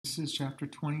This is chapter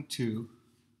 22,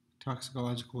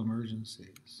 Toxicological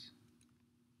Emergencies.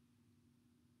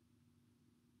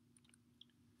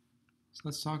 So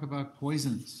let's talk about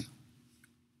poisons.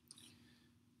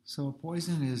 So a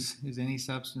poison is any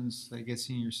substance that gets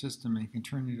in your system and can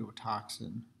turn into a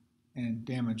toxin and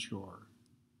damage your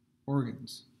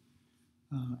organs.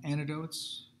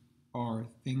 Antidotes are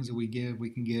things that we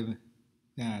can give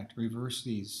that reverse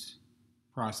these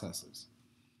processes.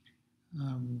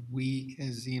 We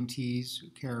as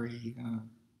EMTs carry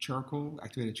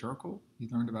activated charcoal. You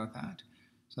learned about that.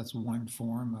 So that's one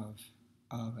form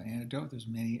of an antidote. There's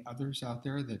many others out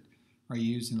there that are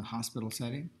used in the hospital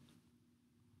setting.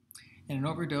 And an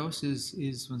overdose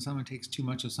is when someone takes too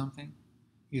much of something,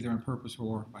 either on purpose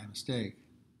or by mistake.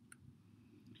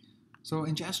 So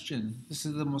ingestion, this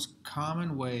is the most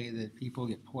common way that people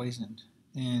get poisoned.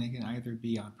 And it can either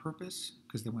be on purpose,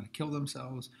 because they want to kill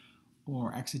themselves,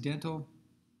 or accidental,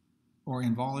 or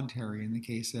involuntary in the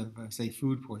case of, say,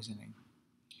 food poisoning.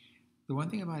 The one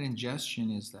thing about ingestion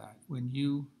is that when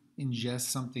you ingest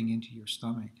something into your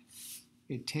stomach,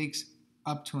 it takes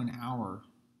up to an hour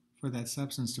for that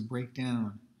substance to break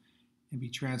down and be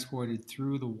transported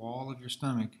through the wall of your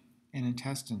stomach and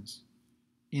intestines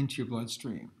into your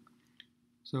bloodstream.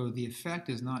 So the effect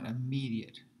is not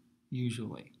immediate,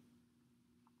 usually,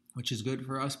 which is good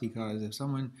for us because if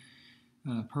someone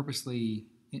purposely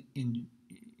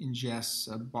ingests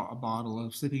a bottle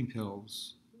of sleeping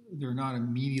pills, they're not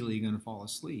immediately going to fall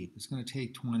asleep. It's going to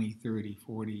take 20, 30,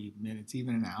 40 minutes,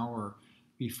 even an hour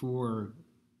before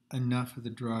enough of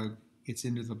the drug gets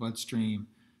into the bloodstream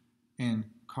and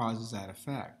causes that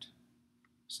effect.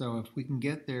 So if we can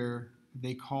get there, if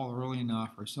they call early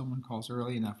enough or someone calls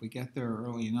early enough, we get there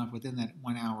early enough within that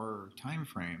 1 hour time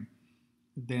frame,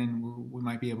 then we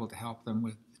might be able to help them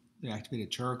with the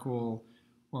activated charcoal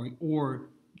or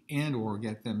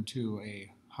get them to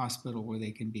a hospital where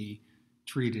they can be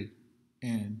treated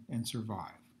and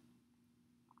survive.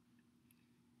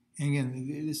 And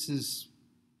again, this is,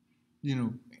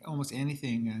 almost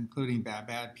anything, including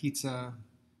bad pizza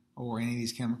or any of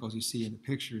these chemicals you see in the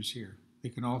pictures here. They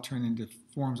can all turn into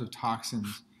forms of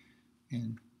toxins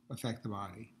and affect the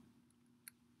body.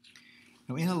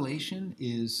 Now, inhalation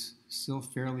is still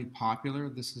fairly popular.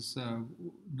 This is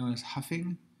known as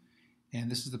huffing, and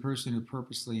this is the person who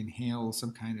purposely inhales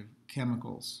some kind of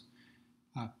chemicals.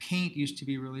 Paint used to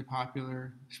be really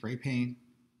popular, spray paint,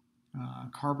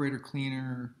 carburetor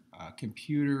cleaner,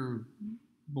 computer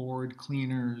board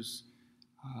cleaners.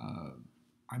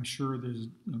 I'm sure there's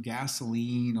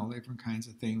gasoline, all different kinds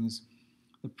of things.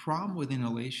 The problem with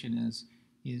inhalation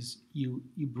is you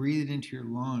breathe it into your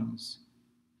lungs,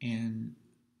 and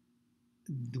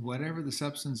whatever the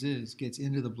substance is gets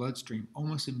into the bloodstream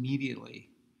almost immediately,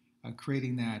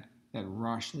 creating that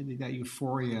rush, that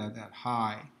euphoria, that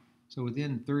high. So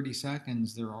within 30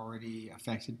 seconds, they're already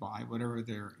affected by whatever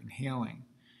they're inhaling.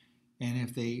 And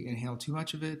if they inhale too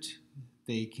much of it,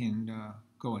 they can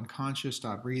go unconscious,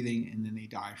 stop breathing, and then they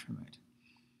die from it.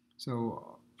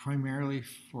 So primarily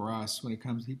for us, when it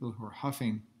comes to people who are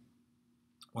huffing,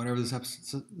 whatever the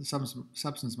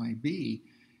substance might be,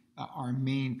 our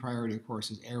main priority, of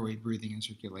course, is airway breathing and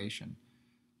circulation.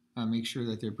 Make sure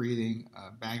that they're breathing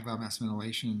bag valve mask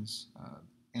ventilations,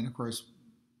 and of course,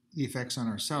 the effects on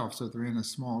ourselves. So if they're in a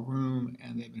small room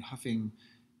and they've been huffing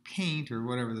paint or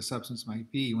whatever the substance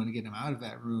might be, you want to get them out of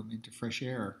that room into fresh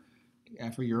air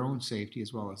for your own safety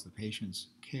as well as the patient's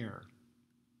care.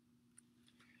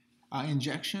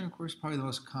 Injection, of course, probably the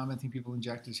most common thing people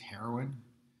inject is heroin.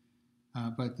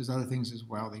 But there's other things as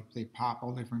well. They pop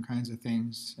all different kinds of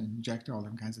things and inject all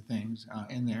different kinds of things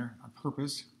in there on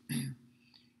purpose.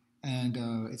 And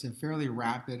it's a fairly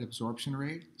rapid absorption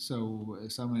rate. So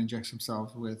if someone injects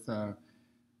themselves with,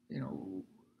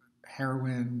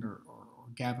 heroin or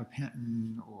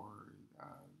gabapentin or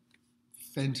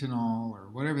fentanyl or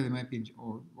whatever they might be,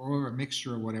 or a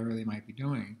mixture of whatever they might be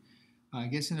doing, it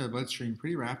gets into the bloodstream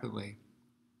pretty rapidly.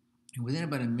 And within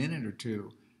about a minute or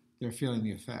two, they're feeling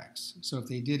the effects. So if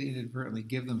they did inadvertently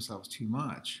give themselves too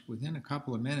much, within a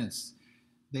couple of minutes,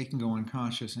 they can go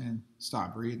unconscious and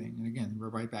stop breathing. And again, we're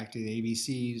right back to the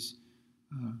ABCs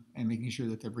and making sure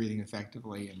that they're breathing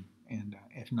effectively, and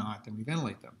if not, then we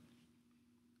ventilate them.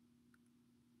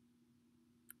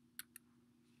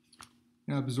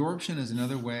 Now, absorption is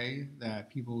another way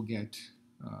that people get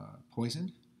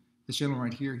poisoned. This gentleman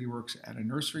right here, he works at a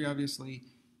nursery, obviously.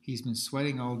 He's been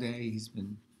sweating all day. He's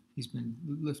been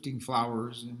lifting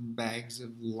flowers and bags of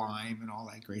lime and all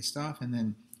that great stuff. And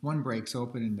then one breaks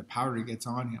open and the powder gets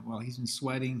on him. Well, he's been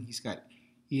sweating.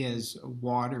 He has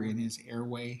water in his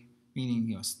airway,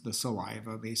 meaning the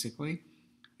saliva basically.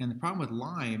 And the problem with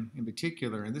lime in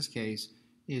particular, in this case,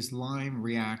 is lime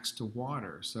reacts to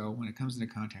water. So when it comes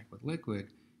into contact with liquid,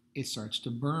 it starts to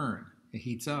burn. It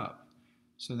heats up.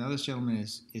 So now this gentleman,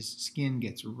 his skin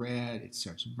gets red. It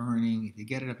starts burning. If you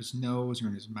get it up his nose or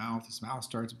in his mouth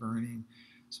starts burning.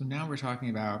 So now we're talking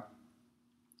about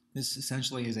this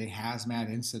essentially is a hazmat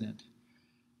incident.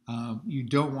 You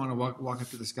don't want to walk up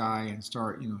to this guy and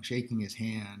start, shaking his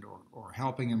hand or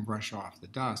helping him brush off the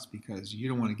dust, because you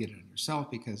don't want to get it on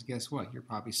yourself, because guess what? You're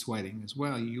probably sweating as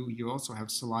well. You also have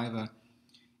saliva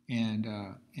and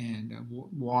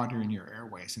water in your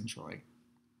airway, essentially.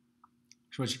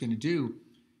 So what you're going to do,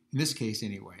 in this case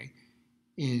anyway,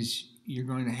 is you're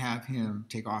going to have him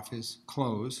take off his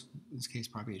clothes, in this case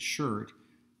probably his shirt,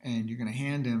 and you're going to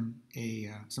hand him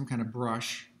some kind of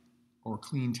brush or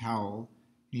clean towel.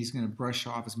 He's going to brush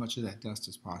off as much of that dust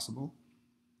as possible.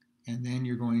 And then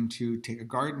you're going to take a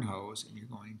garden hose and you're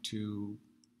going to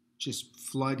just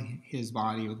flood his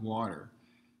body with water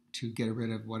to get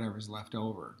rid of whatever's left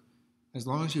over. As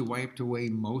long as you wiped away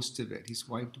most of it, he's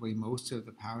wiped away most of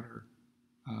the powder,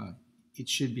 it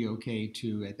should be okay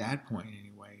to, at that point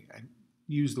anyway,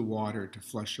 use the water to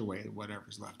flush away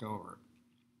whatever's left over.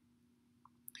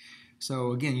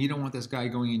 So again, you don't want this guy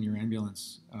going in your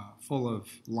ambulance full of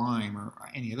lime or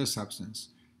any other substance.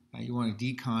 You want to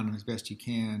decon him as best you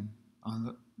can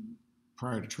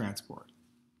prior to transport.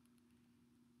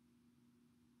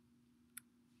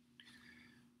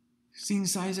 Scene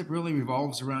size-up really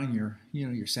revolves around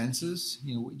your senses.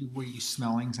 Were you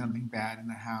smelling something bad in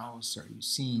the house? Are you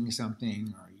seeing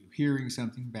something? Are you hearing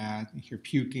something bad? You hear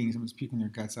puking. Someone's puking their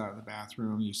guts out of the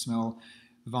bathroom. You smell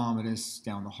vomitus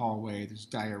down the hallway. There's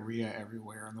diarrhea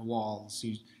everywhere on the walls.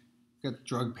 You've got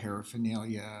drug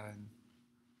paraphernalia, and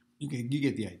you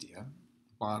get the idea.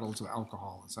 Bottles of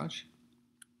alcohol and such.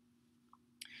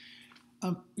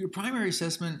 Your primary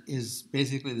assessment is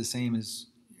basically the same as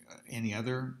any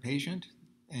other patient,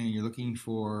 and you're looking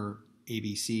for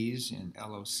ABCs and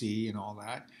LOC and all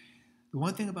that. The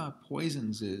one thing about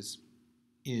poisons is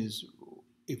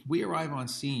if we arrive on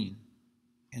scene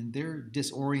and they're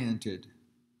disoriented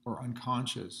or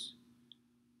unconscious,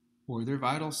 or their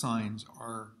vital signs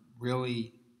are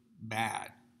really bad,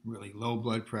 really low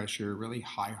blood pressure, really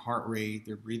high heart rate,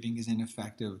 their breathing is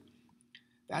ineffective,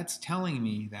 that's telling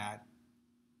me that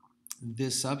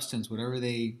this substance, whatever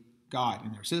they got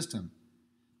in their system,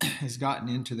 has gotten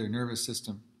into their nervous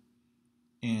system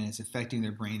and it's affecting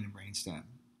their brain and brainstem,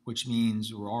 which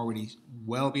means we're already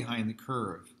well behind the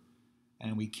curve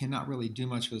and we cannot really do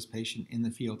much for this patient in the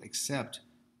field except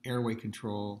airway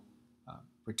control,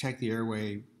 protect the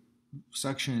airway,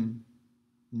 suction,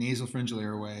 nasopharyngeal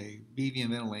airway, BVM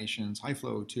ventilations, high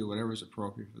flow O2, whatever is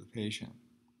appropriate for the patient.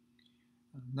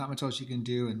 Not much else you can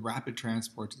do, and rapid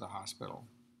transport to the hospital.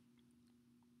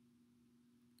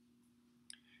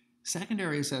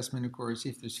 Secondary assessment, of course,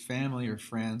 if there's family or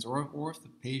friends, or if the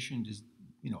patient is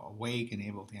awake and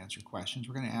able to answer questions,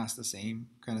 we're going to ask the same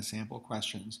kind of sample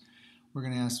questions. We're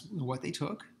going to ask what they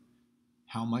took,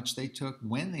 how much they took,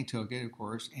 when they took it, of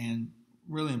course, and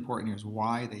really important here is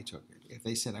why they took it. If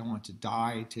they said, I want to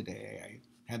die today,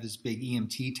 I have this big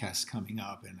EMT test coming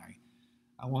up and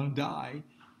I want to die,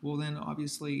 well then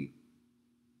obviously,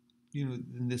 then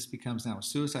this becomes now a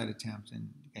suicide attempt and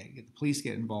the police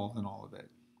get involved in all of it.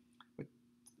 But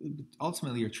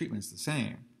ultimately your treatment is the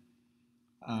same.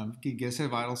 Get a set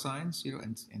of vital signs,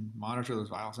 and monitor those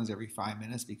vital signs every 5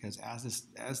 minutes, because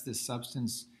as this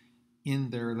substance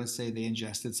in there, let's say they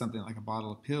ingested something like a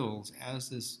bottle of pills, as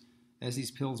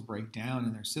these pills break down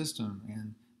in their system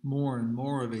and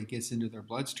more of it gets into their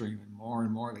bloodstream and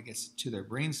more of it gets to their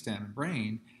brainstem and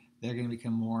brain, they're going to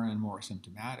become more and more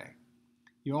symptomatic.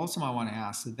 You also might want to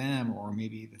ask them, or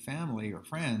maybe the family or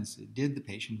friends, did the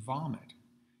patient vomit?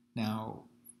 Now,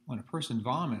 when a person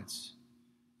vomits,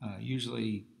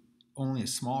 usually only a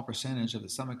small percentage of the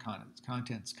stomach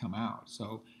contents come out.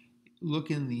 So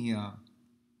look in the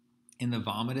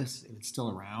vomitus, if it's still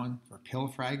around, for pill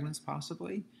fragments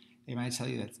possibly. They might tell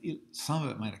you that some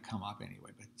of it might have come up anyway,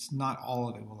 but it's not all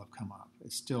of it will have come up.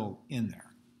 It's still in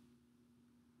there.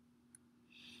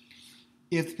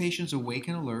 If the patient's awake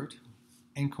and alert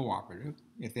and cooperative,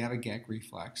 if they have a gag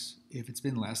reflex, if it's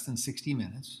been less than 60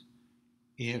 minutes,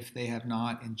 if they have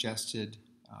not ingested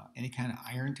any kind of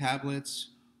iron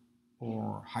tablets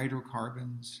or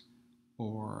hydrocarbons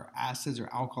or acids or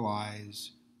alkalis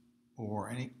or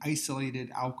any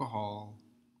isolated alcohol,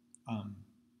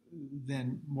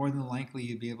 then more than likely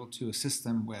you'd be able to assist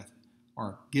them with,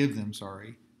 or give them,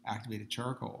 activated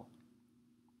charcoal.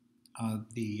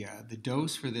 The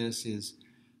dose for this is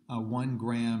 1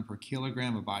 gram per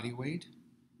kilogram of body weight,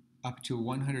 up to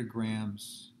 100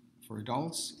 grams for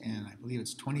adults, and I believe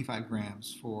it's 25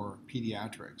 grams for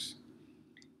pediatrics.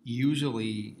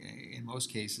 Usually, in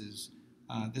most cases,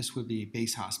 this would be a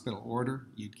base hospital order.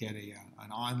 You'd get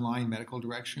an online medical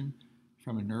direction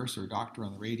from a nurse or a doctor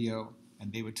on the radio,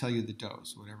 and they would tell you the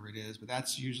dose, whatever it is. But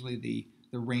that's usually the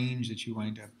range that you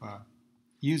wind up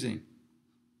using.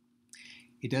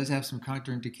 It does have some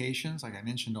contraindications, like I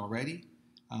mentioned already,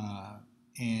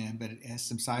 but it has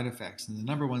some side effects. And the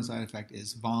number one side effect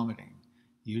is vomiting.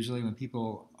 Usually when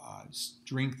people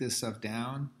drink this stuff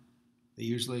down, they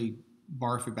usually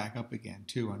barf it back up again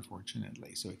too,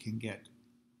 unfortunately. So it can get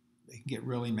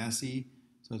really messy.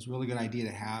 So it's a really good idea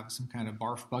to have some kind of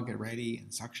barf bucket ready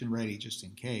and suction ready just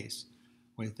in case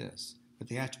with this. But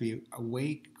they have to be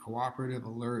awake, cooperative,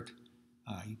 alert.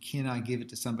 You cannot give it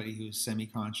to somebody who's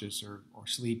semi-conscious or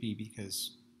sleepy,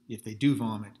 because if they do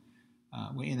vomit,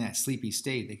 in that sleepy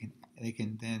state, they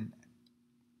can then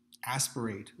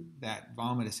aspirate that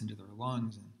vomitus into their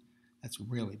lungs, and that's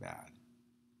really bad.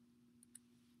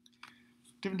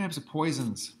 Different types of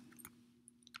poisons.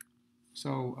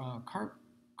 So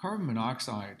carbon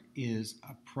monoxide is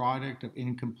a product of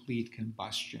incomplete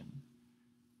combustion.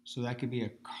 So that could be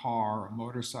a car, a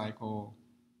motorcycle,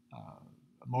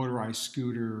 a motorized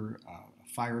scooter, a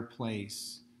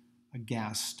fireplace, a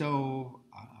gas stove,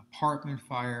 an apartment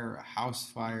fire, a house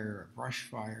fire, a brush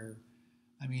fire.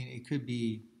 I mean, it could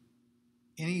be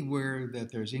anywhere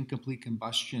that there's incomplete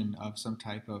combustion of some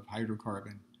type of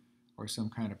hydrocarbon or some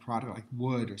kind of product like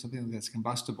wood or something that's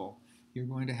combustible. You're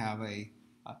going to have a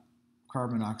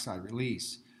carbon monoxide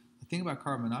release. The thing about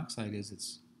carbon monoxide is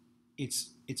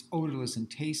it's odorless and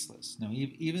tasteless. Now,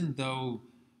 even though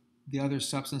the other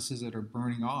substances that are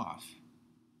burning off,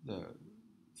 the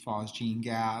phosgene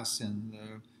gas and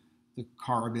the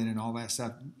carbon and all that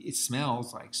stuff, it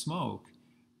smells like smoke.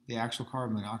 The actual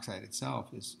carbon monoxide itself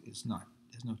is not,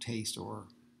 there's no taste or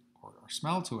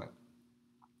smell to it.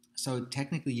 So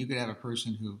technically, you could have a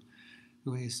person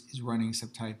who is running some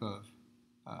type of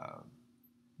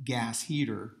gas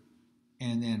heater,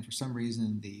 and then for some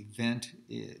reason the vent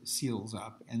seals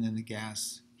up, and then the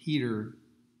gas heater,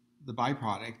 the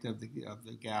byproduct of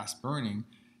the gas burning,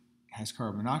 has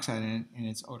carbon monoxide in it, and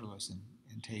it's odorless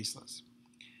and tasteless.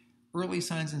 Early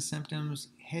signs and symptoms: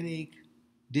 headache,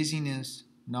 dizziness,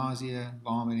 nausea,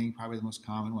 vomiting, probably the most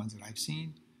common ones that I've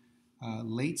seen.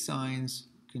 Late signs: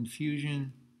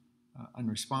 confusion,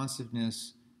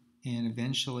 unresponsiveness, and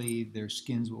eventually their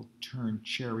skins will turn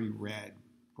cherry red,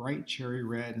 bright cherry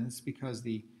red, and it's because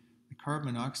the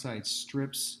carbon monoxide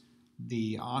strips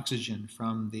the oxygen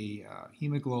from the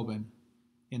hemoglobin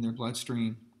in their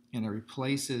bloodstream, and it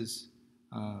replaces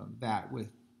that with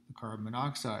the carbon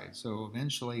monoxide. So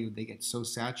eventually they get so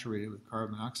saturated with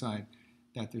carbon monoxide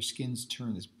that their skins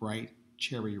turn this bright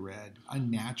cherry red,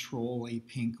 unnaturally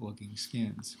pink looking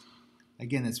skins.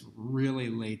 Again, it's really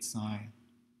late sign.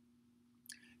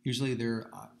 Usually they're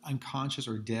unconscious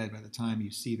or dead by the time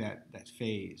you see that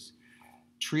phase.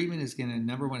 Treatment is going to,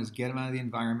 number one, is get them out of the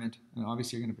environment, and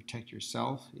obviously you're going to protect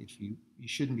yourself. If you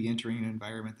shouldn't be entering an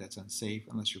environment that's unsafe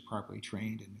unless you're properly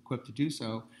trained and equipped to do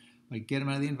so. But get them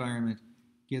out of the environment,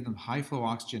 give them high flow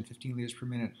oxygen, 15 liters per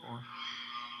minute, or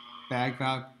bag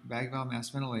valve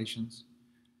mask ventilations.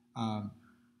 And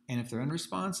if they're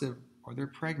unresponsive or they're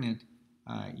pregnant,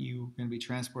 you're going to be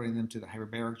transporting them to the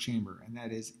hyperbaric chamber, and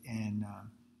that is in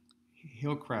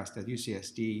Hillcrest at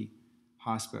UCSD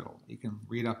Hospital. You can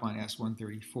read up on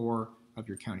S-134 of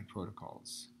your county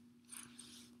protocols.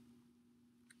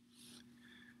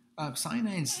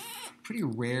 Cyanide's pretty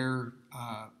rare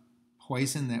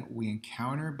poison that we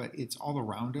encounter, but it's all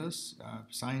around us.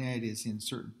 Cyanide is in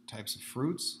certain types of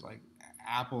fruits like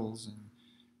apples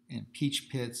and peach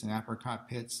pits and apricot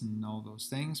pits and all those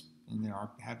things. And there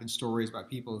have been stories about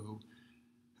people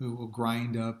who will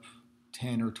grind up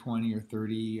 10 or 20 or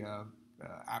 30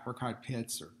 apricot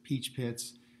pits or peach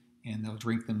pits, and they'll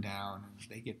drink them down, and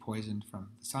they get poisoned from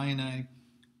the cyanide.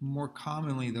 More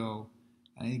commonly, though,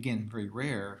 and again, very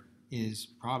rare, is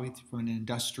probably from an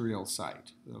industrial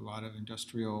site. A lot of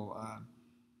industrial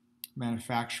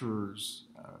manufacturers,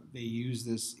 they use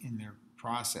this in their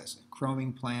process.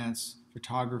 Chroming plants,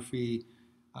 photography,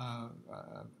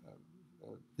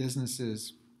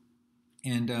 businesses,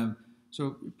 and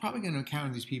so you're probably going to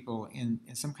encounter these people in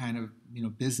some kind of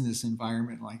business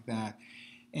environment like that.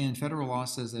 And federal law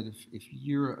says that if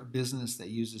you're a business that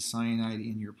uses cyanide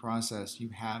in your process, you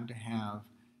have to have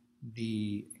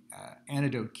the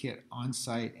antidote kit on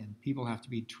site, and people have to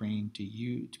be trained to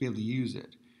be able to use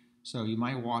it. So you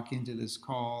might walk into this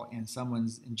call and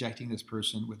someone's injecting this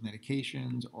person with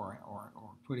medications or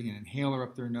putting an inhaler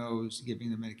up their nose,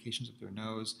 giving them medications up their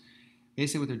nose.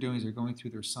 Basically what they're doing is they're going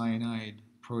through their cyanide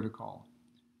protocol.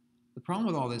 The problem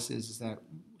with all this is that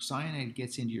cyanide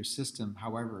gets into your system,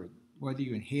 however, whether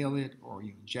you inhale it or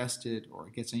you ingest it or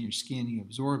it gets on your skin, you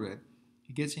absorb it,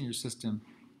 it gets in your system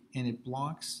and it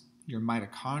blocks your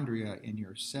mitochondria in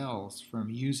your cells from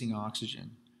using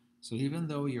oxygen. So even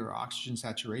though your oxygen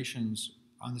saturations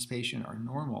on this patient are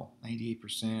normal, 98%,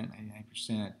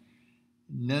 99%,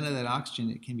 none of that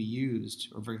oxygen can be used,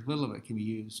 or very little of it can be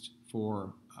used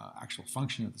for actual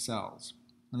function of the cells.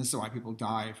 And this is why people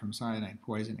die from cyanide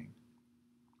poisoning.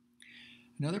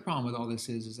 Another problem with all this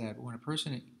is that when a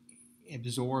person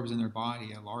absorbs in their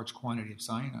body a large quantity of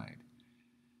cyanide,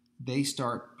 they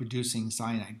start producing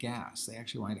cyanide gas. They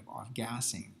actually wind up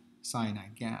off-gassing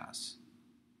cyanide gas.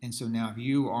 And so now if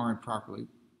you aren't properly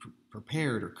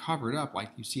prepared or covered up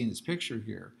like you see in this picture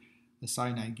here, the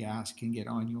cyanide gas can get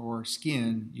on your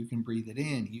skin, you can breathe it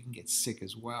in, you can get sick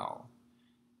as well.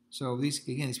 So these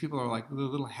people are like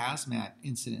little hazmat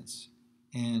incidents.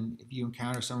 And if you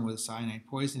encounter someone with cyanide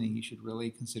poisoning, you should really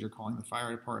consider calling the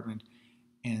fire department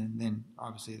and then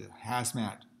obviously the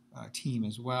hazmat team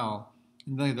as well.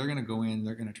 And they're going to go in,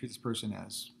 they're going to treat this person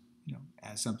as,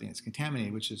 as something that's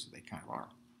contaminated, which is they kind of are.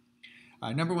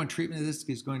 Number one treatment of this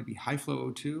is going to be high flow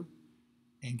O2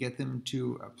 and get them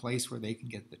to a place where they can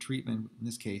get the treatment, in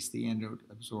this case, the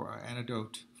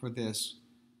antidote for this.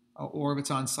 Or if it's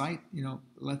on site,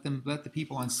 let the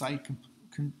people on site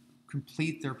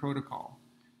complete their protocol.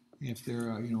 If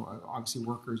they're, obviously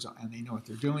workers and they know what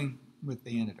they're doing with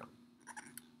the antidote.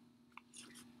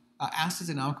 Acids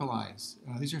and alkalis,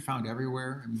 these are found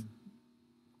everywhere. I mean,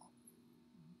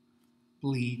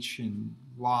 bleach and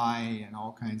lye and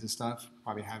all kinds of stuff.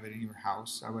 Probably have it in your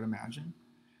house, I would imagine.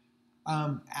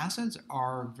 Acids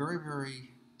are very,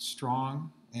 very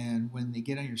strong, and when they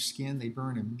get on your skin, they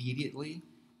burn immediately.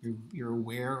 You're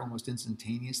aware almost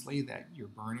instantaneously that you're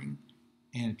burning,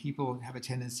 and people have a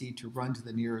tendency to run to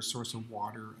the nearest source of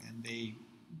water and they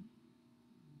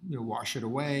wash it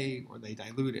away or they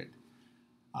dilute it.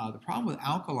 The problem with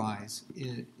alkalis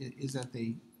is that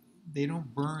they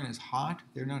don't burn as hot,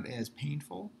 they're not as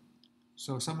painful.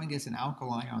 So if someone gets an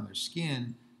alkali on their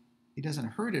skin, it doesn't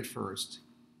hurt at first,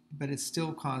 but it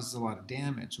still causes a lot of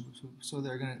damage. So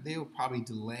they'll probably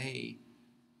delay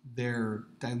their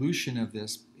dilution of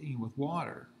this with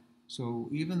water. So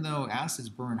even though acids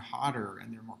burn hotter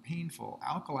and they're more painful,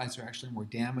 alkalis are actually more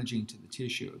damaging to the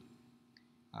tissue.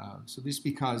 So this is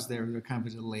because they're kind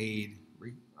of a delayed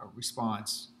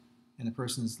response, and the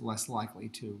person is less likely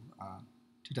to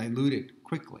dilute it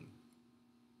quickly.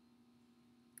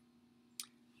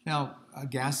 Now,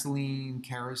 gasoline,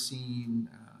 kerosene,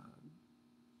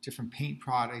 different paint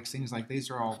products, things like these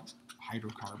are all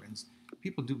hydrocarbons.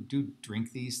 People do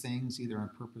drink these things either on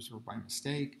purpose or by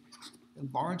mistake.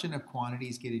 Large enough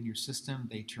quantities get in your system,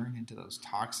 they turn into those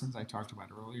toxins I talked about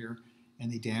earlier,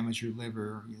 and they damage your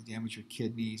liver, damage your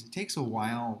kidneys. It takes a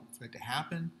while for it to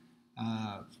happen.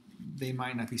 They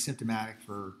might not be symptomatic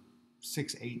for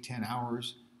 6, 8, 10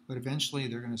 hours, but eventually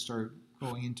they're going to start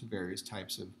going into various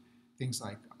types of things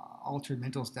like altered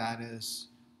mental status.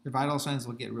 Their vital signs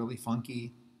will get really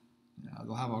funky.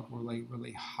 They'll have a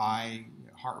really high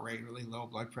heart rate, really low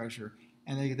blood pressure,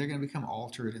 and they're going to become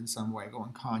altered in some way, go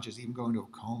unconscious, even go into a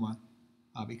coma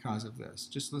because of this.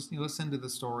 Just listen to the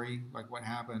story, like what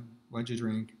happened, what did you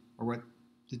drink, or what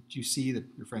did you see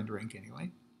your friend drink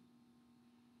anyway.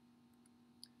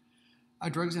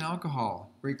 Drugs and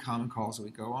alcohol, very common calls that we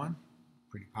go on,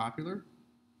 pretty popular.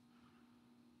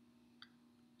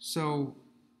 So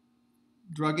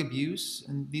drug abuse,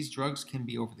 and these drugs can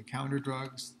be over-the-counter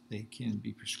drugs, they can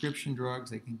be prescription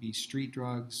drugs, they can be street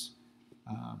drugs.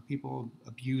 People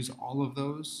abuse all of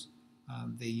those.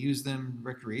 They use them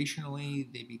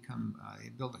recreationally, they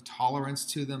build a tolerance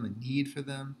to them, a need for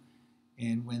them,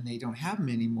 and when they don't have them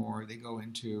anymore, they go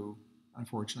into,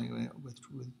 unfortunately, with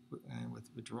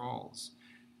withdrawals.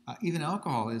 Even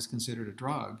alcohol is considered a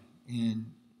drug,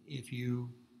 and if you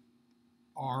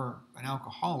are an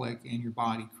alcoholic and your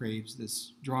body craves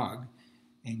this drug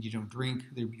and you don't drink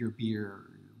your beer, or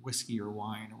whiskey or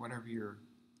wine or whatever your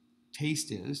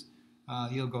taste is,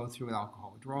 you'll go through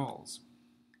alcohol withdrawals.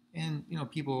 And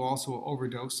people also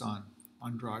overdose on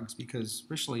drugs because,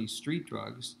 especially street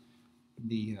drugs,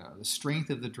 the strength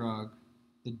of the drug,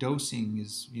 the dosing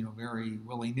is very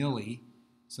willy-nilly.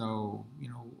 So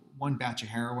one batch of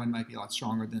heroin might be a lot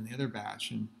stronger than the other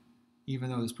batch, and even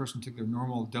though this person took their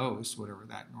normal dose, whatever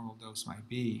that normal dose might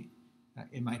be,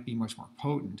 it might be much more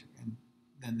potent, and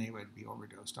then they would be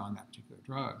overdosed on that particular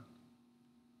drug.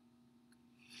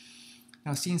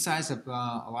 Now, seen size of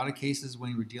a lot of cases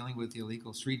when we're dealing with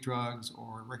illegal street drugs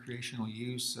or recreational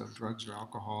use of drugs or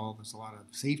alcohol, there's a lot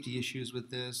of safety issues with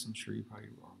this. I'm sure you're probably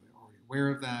already aware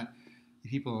of that.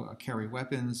 People carry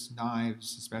weapons,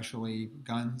 knives, especially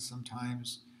guns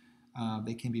sometimes.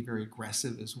 They can be very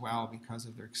aggressive as well because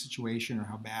of their situation or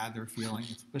how bad they're feeling,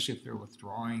 especially if they're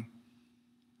withdrawing.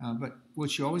 But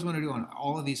what you always want to do on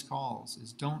all of these calls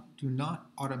is do not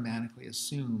automatically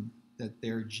assume that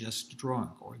they're just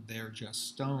drunk or they're just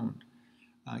stoned.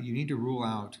 You need to rule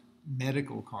out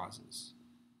medical causes.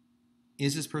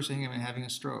 Is this person having a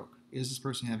stroke? Is this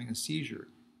person having a seizure?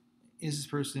 Is this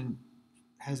person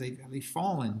have they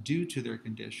fallen due to their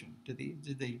condition? Did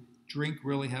they drink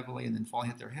really heavily and then fall and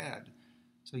hit their head?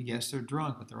 So yes, they're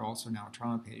drunk, but they're also now a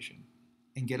trauma patient.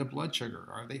 And get a blood sugar.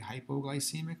 Are they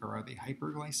hypoglycemic or are they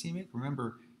hyperglycemic?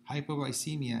 Remember,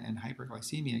 hypoglycemia and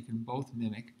hyperglycemia can both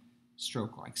mimic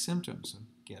stroke-like symptoms. So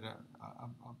get a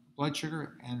blood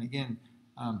sugar, and again,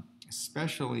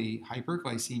 especially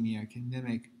hyperglycemia can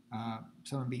mimic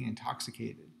someone being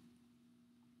intoxicated.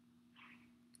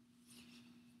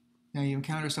 Now you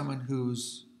encounter someone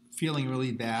who's feeling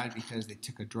really bad because they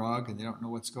took a drug and they don't know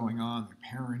what's going on. They're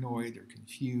paranoid, they're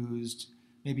confused,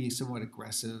 maybe somewhat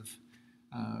aggressive.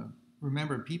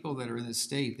 Remember, people that are in this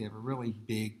state, they have a really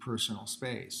big personal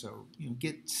space. So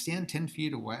stand 10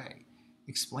 feet away.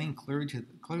 Explain clearly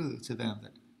to them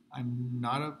that I'm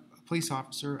not a police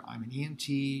officer. I'm an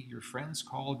EMT. Your friends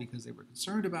called because they were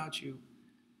concerned about you,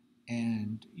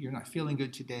 and you're not feeling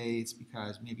good today. It's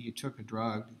because maybe you took a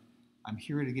drug. I'm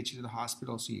here to get you to the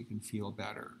hospital so you can feel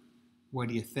better. What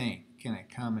do you think? Can I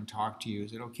come and talk to you?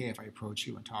 Is it okay if I approach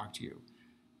you and talk to you?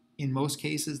 In most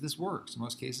cases, this works. In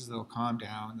most cases, they'll calm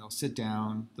down, they'll sit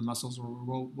down, the muscles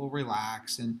will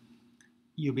relax, and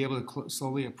you'll be able to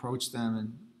slowly approach them.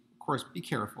 And of course, be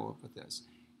careful with this.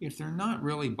 If they're not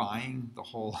really buying the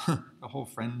whole the whole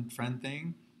friend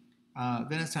thing,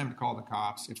 then it's time to call the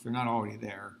cops if they're not already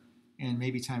there, and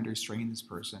maybe time to restrain this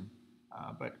person.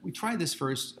 But we try this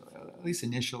first, at least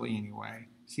initially anyway,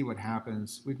 see what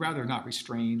happens. We'd rather not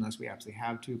restrain unless we absolutely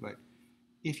have to, but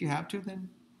if you have to, then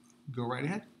go right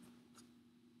ahead.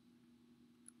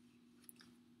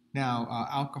 Now,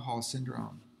 alcohol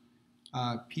syndrome.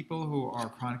 People who are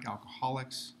chronic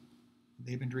alcoholics,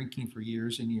 they've been drinking for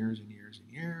years and years and years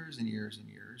and years and years and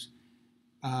years.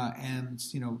 And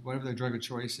whatever their drug of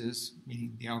choice is,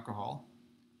 meaning the alcohol,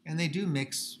 and they do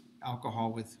mix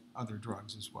alcohol with other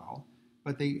drugs as well.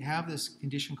 But they have this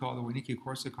condition called the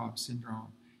Wernicke-Korsakoff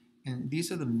syndrome. And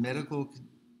these are the medical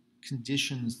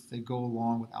conditions that go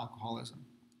along with alcoholism.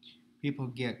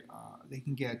 People they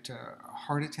can get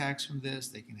heart attacks from this,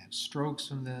 they can have strokes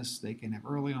from this, they can have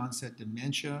early onset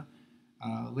dementia,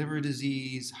 liver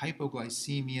disease,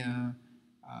 hypoglycemia,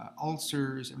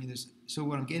 ulcers. So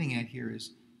what I'm getting at here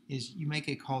is you may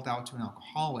get called out to an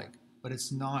alcoholic, but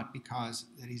it's not because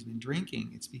that he's been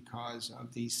drinking, it's because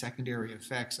of the secondary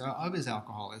effects of his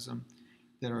alcoholism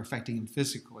that are affecting him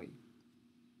physically.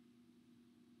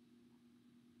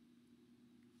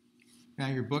 Now,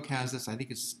 your book has this, I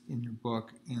think it's in your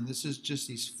book, and this is just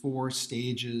these 4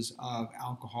 stages of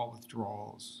alcohol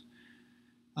withdrawals.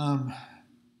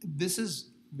 This is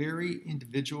very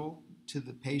individual to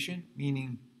the patient,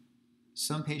 meaning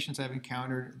some patients I've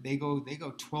encountered, they go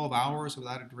 12 hours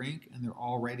without a drink, and they're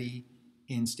already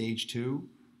in stage 2.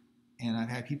 And I've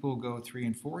had people go 3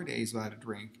 and 4 days without a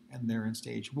drink, and they're in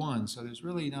stage 1. So there's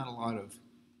really not a lot of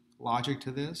logic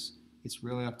to this. It's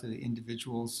really up to the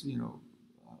individual's,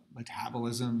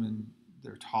 metabolism and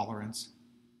their tolerance.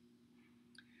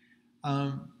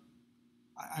 I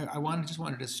just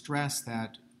wanted to stress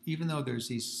that even though there's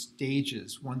these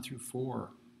stages 1 through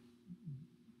 4,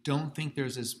 don't think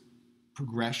there's this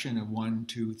progression of 1,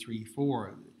 2, 3,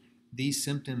 4. These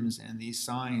symptoms and these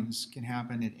signs can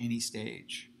happen at any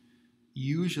stage.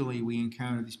 Usually we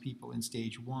encounter these people in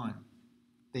stage 1.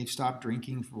 They've stopped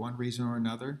drinking for one reason or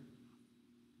another,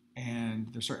 and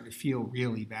they're starting to feel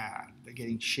really bad. They're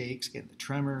getting shakes, getting the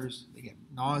tremors, they get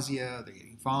nausea, they're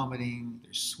getting vomiting,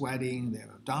 they're sweating, they have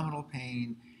abdominal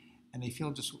pain, and they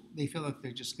feel like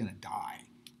they're just going to die.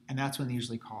 And that's when they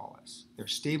usually call us. They're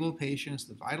stable patients,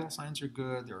 the vital signs are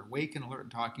good, they're awake and alert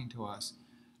and talking to us.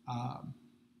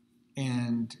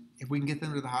 And if we can get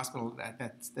them to the hospital at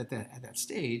that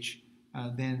stage,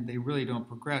 then they really don't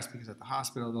progress, because at the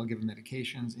hospital they'll give them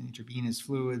medications and intravenous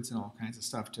fluids and all kinds of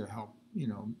stuff to help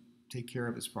take care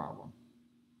of this problem.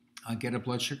 Get a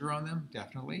blood sugar on them,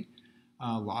 definitely.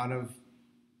 A lot of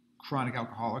chronic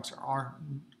alcoholics are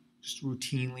just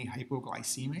routinely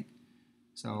hypoglycemic,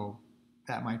 so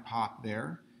that might pop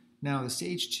there. Now, the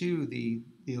stage 2, the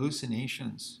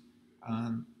hallucinations.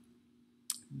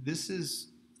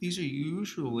 These are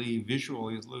usually visual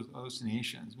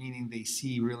hallucinations, meaning they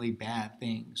see really bad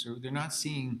things, or they're not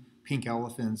seeing pink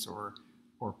elephants or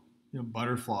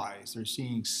butterflies. They're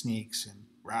seeing snakes and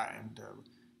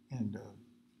and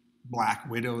black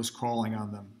widows crawling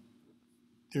on them.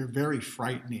 They're very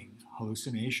frightening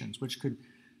hallucinations, which could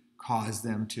cause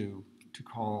them to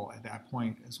call at that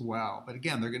point as well. But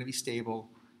again, they're going to be stable.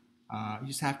 You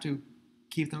just have to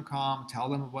keep them calm. Tell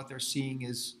them what they're seeing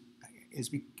is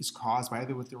caused by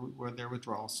their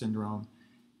withdrawal syndrome,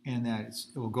 and that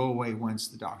it will go away once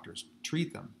the doctors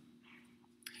treat them.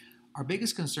 Our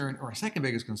biggest concern, or our second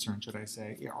biggest concern, should I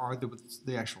say, are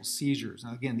the actual seizures.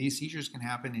 Now, again, these seizures can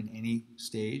happen in any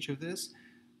stage of this,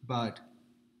 but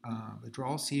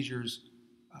withdrawal seizures,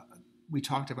 we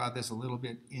talked about this a little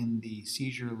bit in the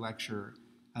seizure lecture.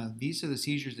 These are the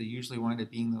seizures that usually wind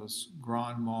up being those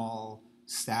grand mal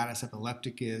status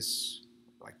epilepticus,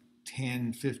 like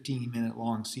 10, 15-minute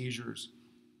long seizures.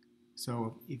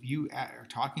 So if you are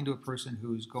talking to a person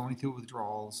who's going through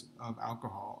withdrawals of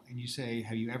alcohol and you say,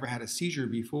 have you ever had a seizure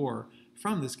before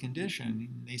from this condition?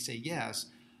 And they say yes,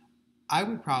 I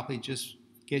would probably just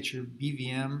get your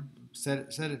BVM, set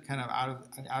it kind of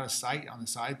out of sight on the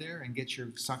side there, and get your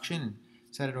suction and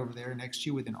set it over there next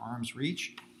to you within arm's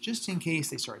reach, just in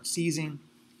case they start seizing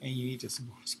and you need to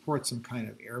support some kind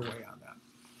of airway on them.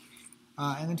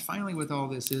 And then finally with all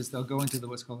this is they'll go into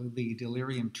what's called the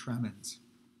delirium tremens,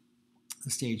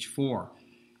 the stage 4.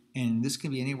 And this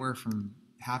can be anywhere from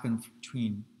happen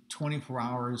between 24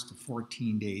 hours to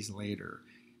 14 days later.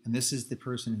 And this is the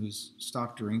person who's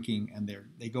stopped drinking and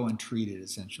they go untreated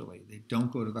essentially. They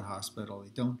don't go to the hospital.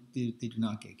 They do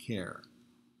not get care.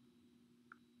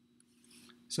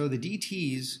 So the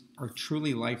DTs are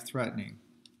truly life-threatening.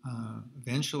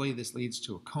 Eventually this leads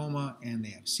to a coma and they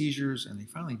have seizures and they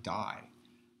finally die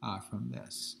from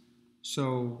this.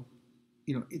 So,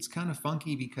 it's kind of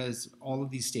funky because all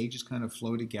of these stages kind of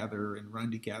flow together and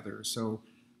run together. So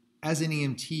as an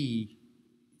EMT,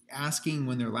 asking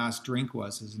when their last drink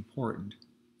was is important.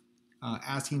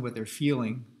 Asking what they're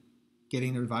feeling,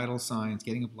 getting their vital signs,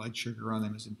 getting a blood sugar on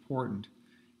them is important.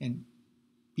 And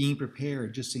being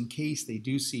prepared just in case they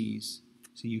do seize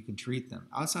so you can treat them.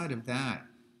 Outside of that,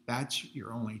 that's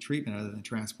your only treatment other than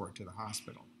transport to the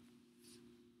hospital.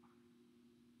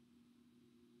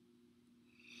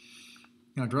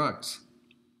 Now, drugs.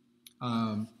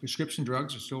 Prescription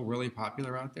drugs are still really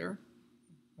popular out there.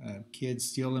 Kids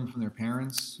steal them from their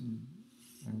parents,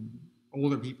 and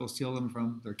older people steal them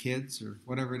from their kids or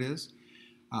whatever it is.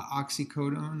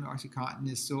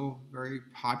 Oxycontin is still very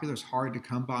popular. It's hard to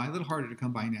come by, a little harder to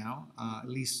come by now, at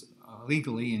least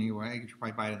legally anyway. You can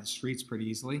probably buy it in the streets pretty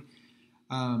easily.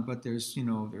 But there's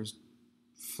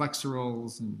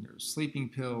Flexerils and there's sleeping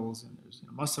pills and there's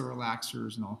muscle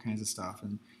relaxers and all kinds of stuff.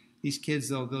 And these kids,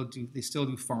 they still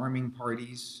do farming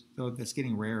parties, though that's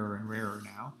getting rarer and rarer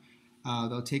now.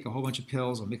 They'll take a whole bunch of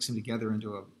pills, they'll mix them together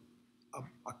into a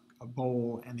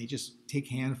bowl, and they just take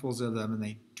handfuls of them and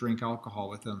they drink alcohol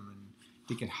with them and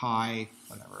they get high,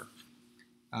 whatever.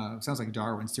 Sounds like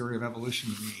Darwin's theory of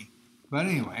evolution to me. But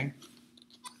anyway,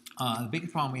 the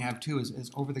big problem we have too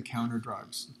is over-the-counter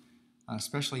drugs,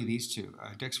 especially these two,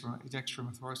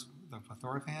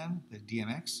 dextromethorphan, the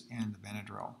DMX, and the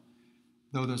Benadryl.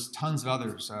 Though there's tons of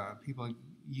others. People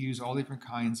use all different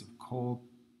kinds of cold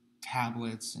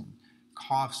tablets and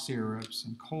cough syrups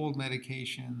and cold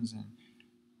medications, and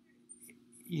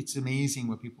it's amazing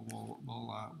what people will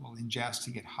ingest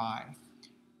to get high.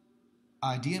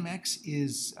 DMX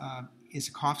is a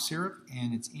cough syrup,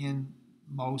 and it's in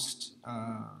most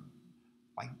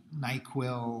like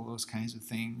NyQuil, those kinds of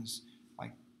things,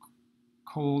 like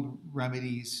cold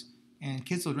remedies. And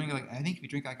kids will drink I think if you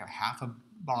drink like a half a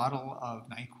bottle of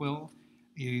NyQuil,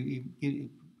 it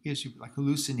gives you like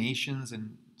hallucinations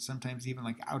and sometimes even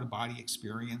like out-of-body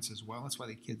experience as well. That's why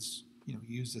the kids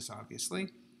use this, obviously.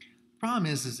 The problem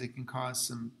is it can cause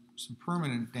some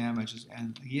permanent damages,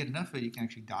 and you get enough of it, you can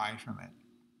actually die from it.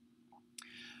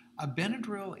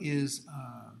 Benadryl is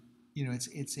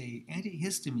it's a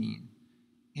antihistamine,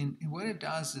 and what it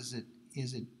does is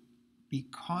it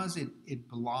because it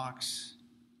blocks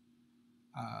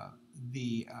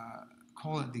the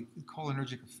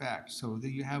cholinergic effect. So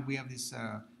we have this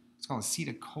it's called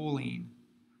acetylcholine,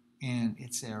 and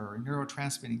it's a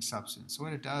neurotransmitting substance. So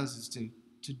what it does is to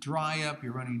dry up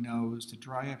your runny nose, to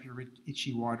dry up your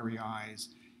itchy, watery eyes.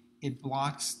 It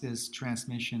blocks this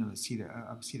transmission of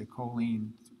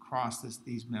acetylcholine across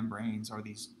these membranes or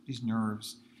these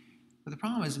nerves. But the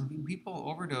problem is when people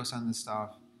overdose on this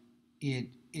stuff, it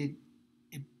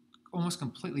almost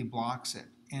completely blocks it,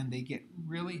 and they get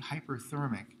really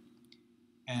hyperthermic,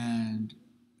 and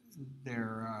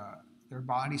their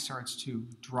body starts to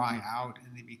dry out,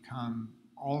 and they become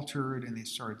altered, and they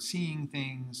start seeing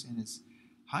things, and it's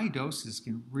high doses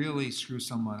can really screw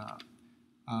someone up.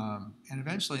 And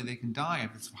eventually they can die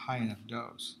if it's a high enough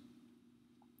dose.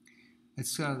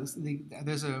 It's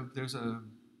there's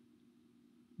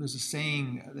a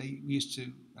saying they used to,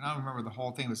 and I don't remember the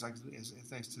whole thing. It's like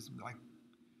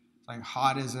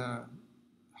hot as a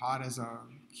hot as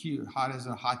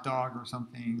a hot dog or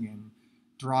something, and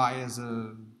dry as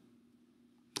a.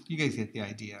 You guys get the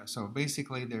idea. So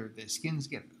basically, their skins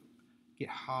get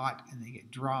hot and they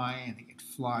get dry and they get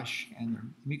flush and their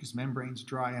mucous membranes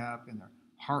dry up and their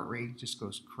heart rate just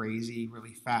goes crazy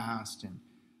really fast, and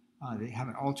they have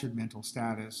an altered mental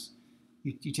status.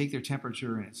 You take their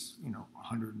temperature and it's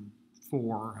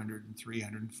 104, 103,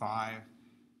 105,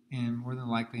 and more than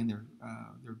likely their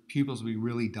pupils will be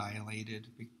really dilated,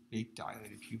 big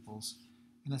dilated pupils,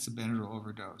 and that's a Benadryl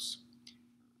overdose.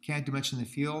 Can't mention the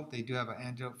field. They do have an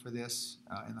antidote for this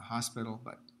in the hospital,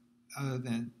 but other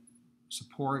than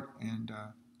support and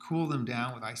cool them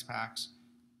down with ice packs,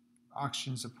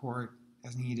 oxygen support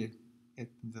as needed, get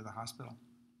them to the hospital.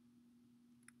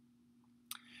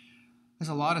 There's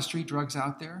a lot of street drugs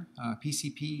out there.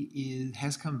 PCP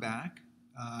has come back.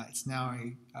 It's now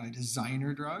a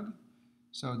designer drug,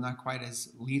 so not quite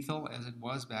as lethal as it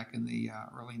was back in the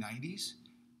early 90s,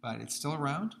 but it's still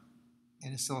around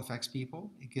and it still affects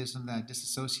people. It gives them that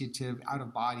disassociative,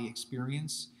 out-of-body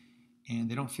experience, and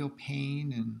they don't feel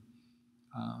pain. And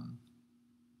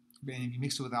if you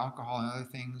mix it with alcohol and other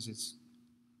things, it's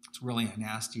really a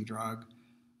nasty drug.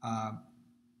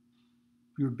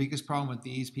 Your biggest problem with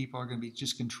these people are going to be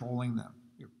just controlling them.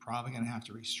 You're probably going to have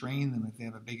to restrain them if they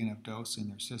have a big enough dose in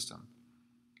their system.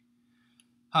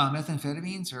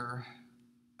 Methamphetamines are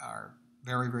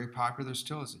very, very popular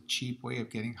still. It's a cheap way of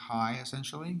getting high,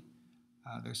 essentially.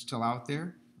 They're still out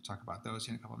there. We'll talk about those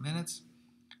in a couple of minutes.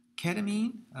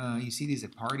 Ketamine, you see these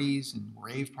at parties and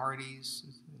rave parties.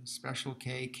 Special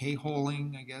K,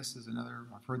 K-holing, I guess, is another.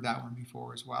 I've heard that one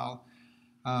before as well.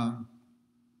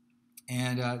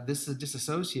 And this is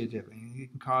dissociative. I mean, it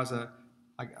can cause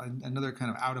another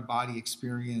kind of out-of-body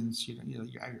experience.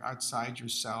 You're outside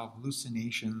yourself,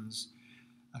 hallucinations,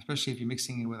 especially if you're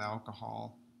mixing it with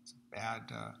alcohol. It's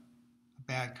a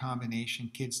bad combination.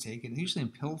 Kids take it. Usually in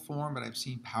pill form, but I've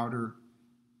seen powder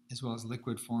as well as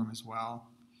liquid form as well.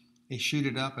 They shoot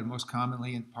it up, and most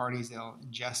commonly in parties, they'll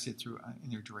ingest it in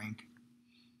their drink.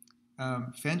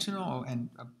 Fentanyl, and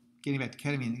getting back to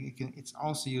ketamine, it's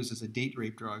also used as a date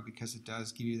rape drug because it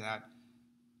does give you that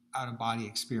out-of-body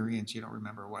experience. You don't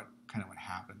remember what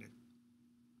happened.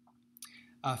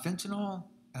 Fentanyl,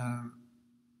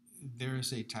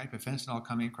 there's a type of fentanyl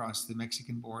coming across the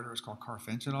Mexican border. It's called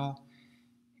carfentanil,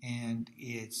 and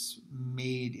it's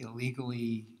made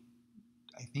illegally.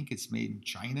 I think it's made in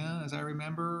China, as I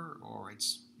remember,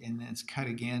 and then it's cut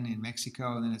again in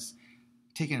Mexico, and then it's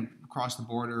taken across the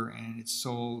border and it's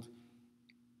sold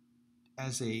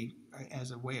as a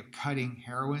way of cutting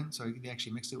heroin. So they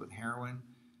actually mix it with heroin,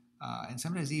 and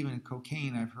sometimes even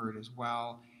cocaine, I've heard as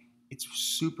well. It's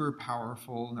super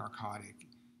powerful narcotic.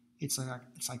 It's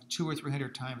like 200 or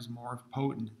 300 times more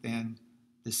potent than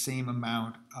the same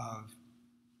amount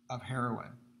of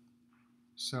heroin.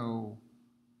 So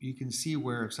you can see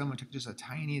where if someone took just a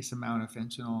tiniest amount of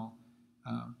fentanyl,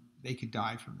 they could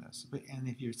die from this. And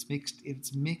if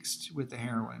it's mixed with the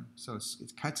heroin, so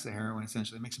it cuts the heroin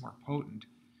essentially, it makes it more potent,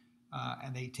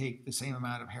 and they take the same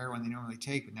amount of heroin they normally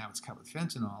take, but now it's cut with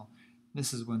fentanyl.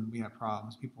 This is when we have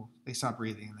problems. People, they stop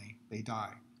breathing and they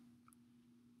die.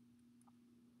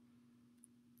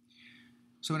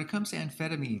 So when it comes to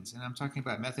amphetamines, and I'm talking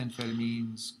about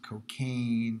methamphetamines,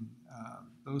 cocaine,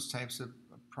 those types of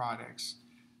products,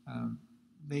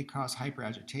 they cause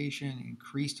hyperagitation,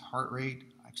 increased heart rate.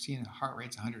 I've seen heart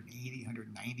rates 180,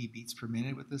 190 beats per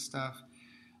minute with this stuff.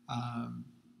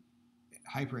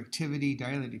 Hyperactivity,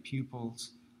 dilated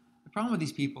pupils. The problem with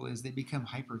these people is they become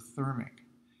hyperthermic.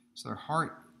 So their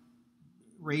heart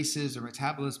races, their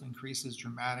metabolism increases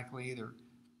dramatically.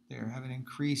 They're having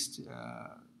increased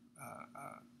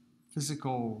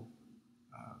physical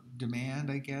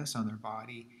demand, I guess, on their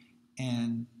body,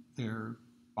 and their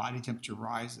body temperature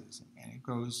rises, and it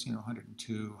goes,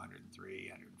 102, 103,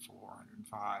 104,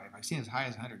 105. I've seen as high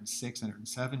as 106,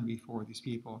 107 before these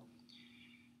people.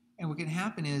 And what can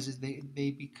happen is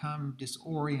they become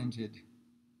disoriented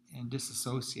and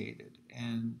disassociated,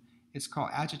 and it's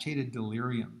called agitated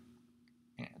delirium.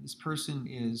 And this person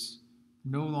is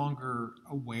no longer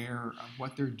aware of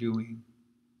what they're doing,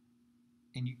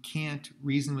 and you can't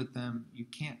reason with them, you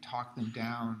can't talk them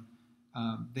down.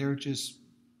 They're just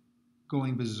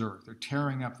going berserk. They're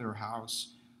tearing up their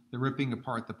house. They're ripping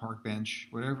apart the park bench,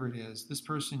 whatever it is. This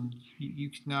person, you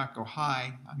cannot go,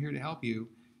 hi, I'm here to help you.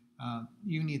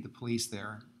 you need the police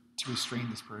there to restrain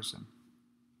this person.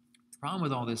 The problem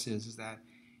with all this is that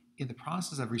in the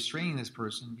process of restraining this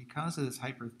person, because of this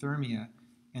hyperthermia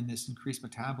and this increased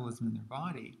metabolism in their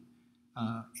body,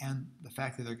 and the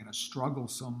fact that they're going to struggle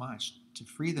so much to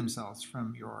free themselves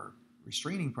from your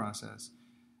restraining process,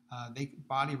 the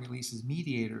body releases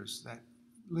mediators that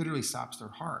literally stops their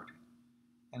heart.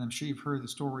 And I'm sure you've heard the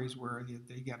stories where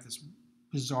they get this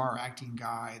bizarre acting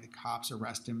guy, the cops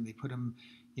arrest him, they put him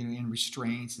in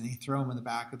restraints, and they throw him in the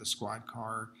back of the squad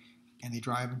car, and they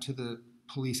drive him to the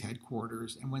police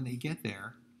headquarters. And when they get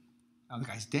there, the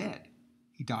guy's dead.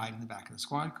 He died in the back of the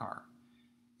squad car.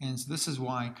 And so this is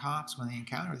why cops, when they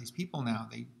encounter these people now,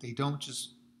 they don't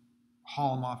just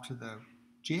haul them off to the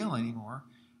jail anymore.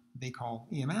 They call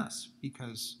EMS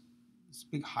because it's a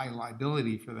big high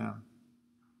liability for them.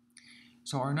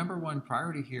 So our number one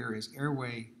priority here is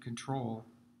airway control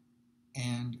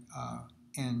and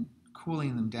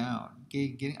cooling them down,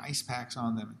 getting ice packs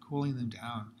on them and cooling them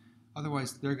down.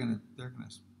 Otherwise, they're gonna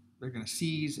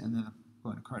seize and then go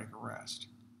into cardiac arrest.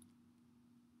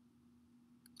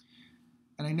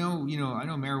 And I know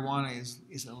marijuana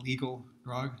is a legal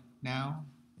drug now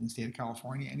in the state of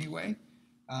California anyway,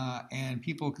 and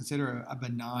people consider a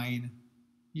benign,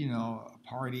 a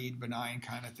partied, benign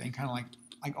kind of thing, kind of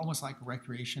like almost like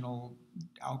recreational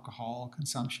alcohol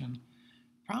consumption.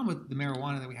 The problem with the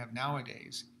marijuana that we have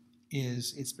nowadays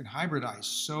is it's been hybridized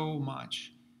so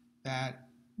much that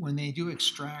when they do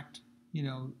extract,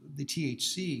 the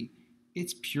THC,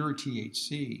 it's pure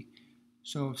THC.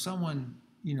 So if someone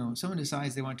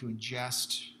decides they want to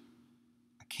ingest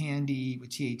a candy with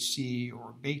THC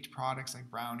or baked products like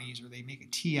brownies, or they make a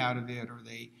tea out of it, or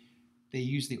they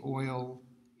use the oil,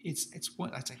 it's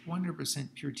like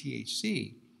 100% pure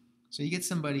THC. So you get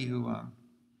somebody who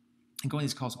go on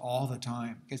these calls all the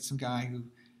time. Get some guy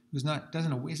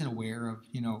isn't aware of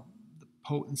the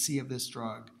potency of this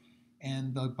drug,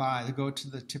 and they'll go to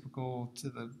the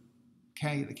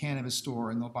cannabis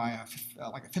store, and they'll buy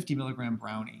like a 50 milligram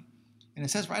brownie. And it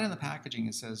says right on the packaging,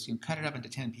 it says, cut it up into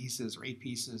 10 pieces or 8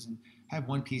 pieces and have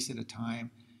one piece at a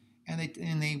time. And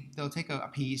they'll take a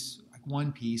piece, like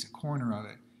one piece, a corner of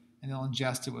it, and they'll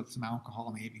ingest it with some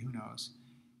alcohol, maybe, who knows.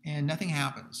 And nothing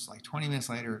happens. Like 20 minutes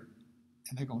later,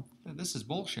 and they're going, this is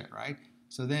bullshit, right?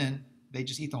 So then they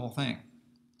just eat the whole thing.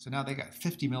 So now they got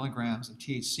 50 milligrams of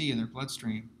THC in their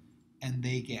bloodstream, and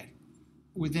they get,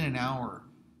 within an hour,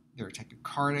 they're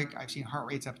tachycardic. I've seen heart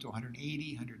rates up to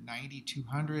 180, 190,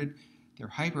 200. They're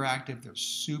hyperactive. They're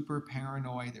super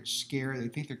paranoid. They're scared. They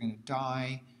think they're going to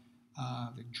die.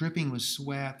 They're dripping with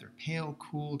sweat. They're pale,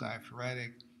 cool,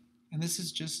 diaphoretic. And this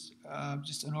is just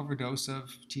an overdose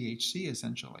of THC,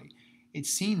 essentially. It's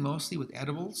seen mostly with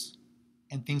edibles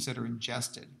and things that are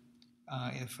ingested.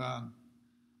 If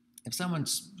someone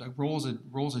rolls a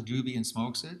doobie and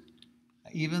smokes it,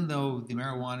 even though the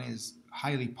marijuana is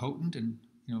highly potent and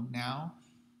now,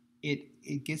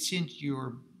 it gets into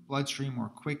your bloodstream more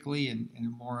quickly and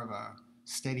more of a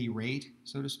steady rate,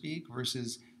 so to speak,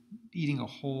 versus eating a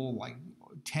whole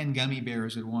 10 gummy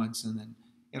bears at once and then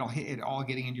it all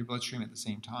getting into your bloodstream at the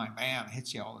same time. Bam, it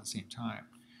hits you all at the same time.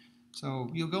 So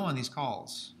you'll go on these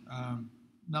calls.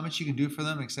 Not much you can do for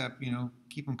them except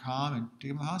keep them calm and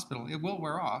take them to the hospital. It will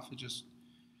wear off. It's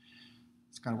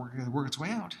got to work its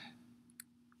way out.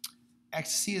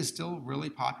 Ecstasy is still really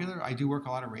popular. I do work a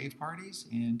lot of rave parties,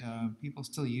 and people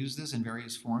still use this in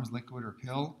various forms, liquid or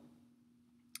pill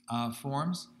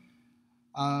forms.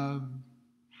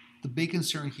 The big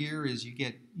concern here is you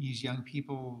get these young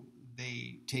people,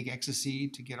 they take ecstasy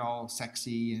to get all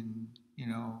sexy and,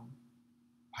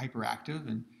 hyperactive,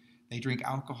 and they drink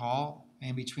alcohol,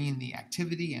 and between the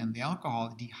activity and the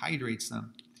alcohol, it dehydrates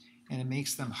them, and it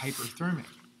makes them hyperthermic.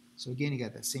 So again, you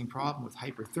got that same problem with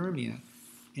hyperthermia.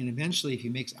 And eventually, if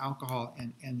you mix alcohol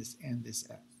and this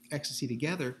ecstasy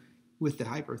together with the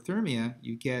hyperthermia,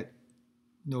 you get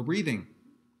no breathing,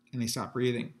 and they stop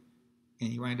breathing, and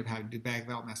you wind up having to do bag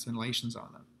valve mass ventilations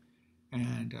on them.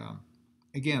 And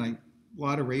again, a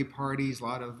lot of rave parties, a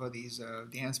lot of these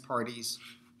dance parties,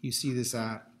 you see this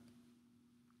at.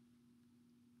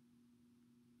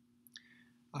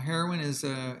 Heroin is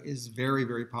very,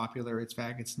 very popular. In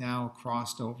fact, it's now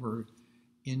crossed over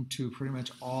into pretty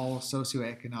much all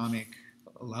socioeconomic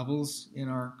levels in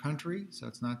our country. So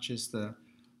it's not just the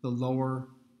lower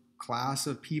class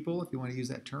of people, if you want to use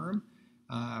that term.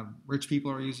 Rich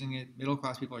people are using it. Middle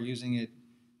class people are using it.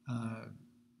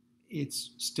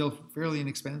 It's still fairly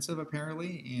inexpensive,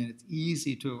 apparently, and it's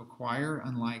easy to acquire,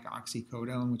 unlike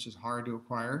oxycodone, which is hard to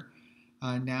acquire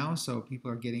now. So people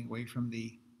are getting away from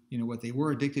what they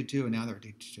were addicted to, and now they're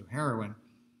addicted to heroin.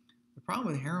 The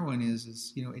problem with heroin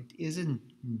is it isn't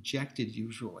injected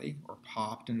usually or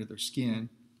popped under their skin,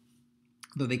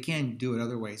 though they can do it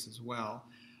other ways as well.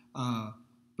 Uh,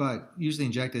 but usually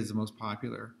injected is the most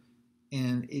popular.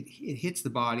 And it hits the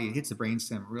body, it hits the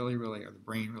brainstem really, or the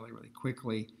brain really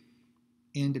quickly.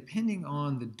 And depending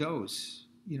on the dose,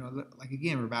 like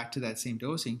again, we're back to that same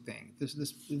dosing thing.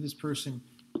 This person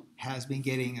has been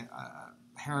getting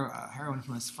heroin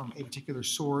from a particular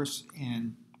source,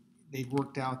 and they've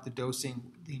worked out the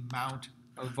dosing, the amount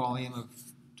of volume of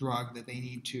drug that they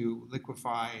need to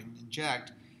liquefy and inject,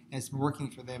 and it's been working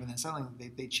for them. And then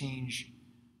suddenly they change,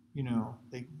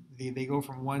 they go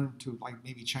from one to like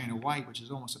maybe China White, which is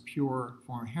almost a pure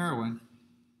form of heroin.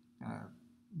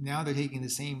 Now they're taking the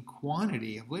same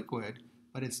quantity of liquid,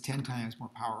 but it's 10 times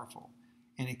more powerful.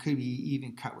 And it could be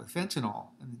even cut with fentanyl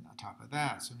on top of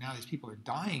that. So now these people are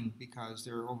dying because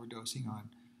they're overdosing on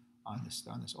this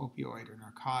opioid or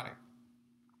narcotic.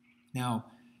 Now,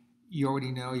 you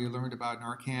already know, you learned about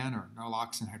Narcan or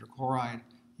naloxone hydrochloride.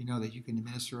 You know that you can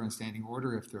administer on standing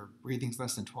order if their breathing's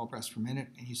less than 12 breaths per minute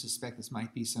and you suspect this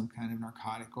might be some kind of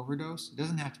narcotic overdose. It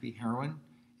doesn't have to be heroin.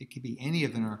 It could be any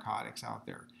of the narcotics out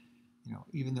there.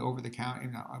 Even the over-the-counter,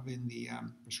 even the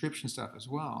prescription stuff as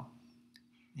well.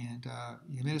 And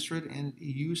you administer it, and it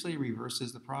usually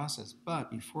reverses the process.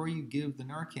 But before you give the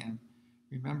Narcan,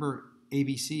 remember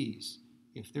ABCs.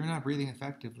 If they're not breathing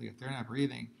effectively, if they're not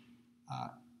breathing,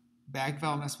 bag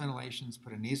valve mask ventilations,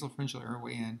 put a nasopharyngeal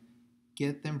airway in,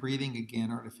 get them breathing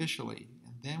again artificially.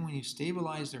 And then when you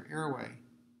stabilize their airway,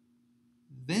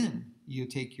 then you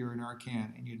take your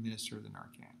Narcan and you administer the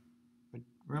Narcan. But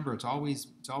remember, it's always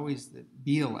the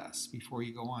BLS before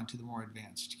you go on to the more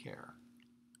advanced care.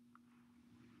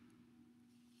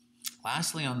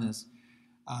 Lastly on this,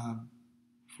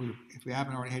 if we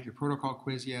haven't already had your protocol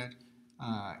quiz yet,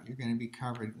 you're going to be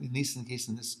covered, at least in the case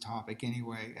in this topic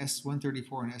anyway,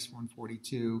 S-134 and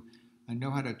S-142, know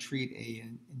how to treat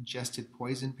an ingested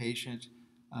poison patient,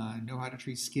 know how to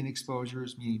treat skin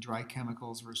exposures, meaning dry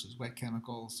chemicals versus wet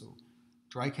chemicals. So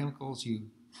dry chemicals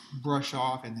you brush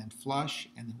off and then flush,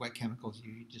 and then wet chemicals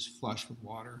you just flush with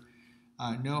water.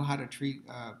 Know how to treat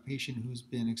a patient who's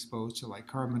been exposed to like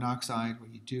carbon monoxide,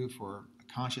 what you do for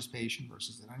a conscious patient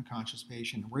versus an unconscious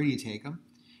patient, where do you take them.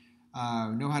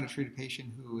 Know how to treat a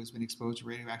patient who has been exposed to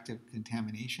radioactive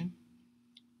contamination.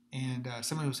 And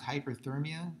someone who's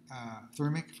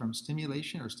thermic from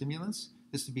stimulation or stimulants,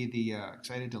 this would be the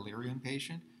excited delirium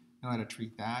patient. Know how to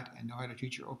treat that, and know how to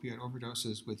treat your opioid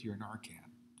overdoses with your Narcan.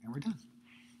 And we're done.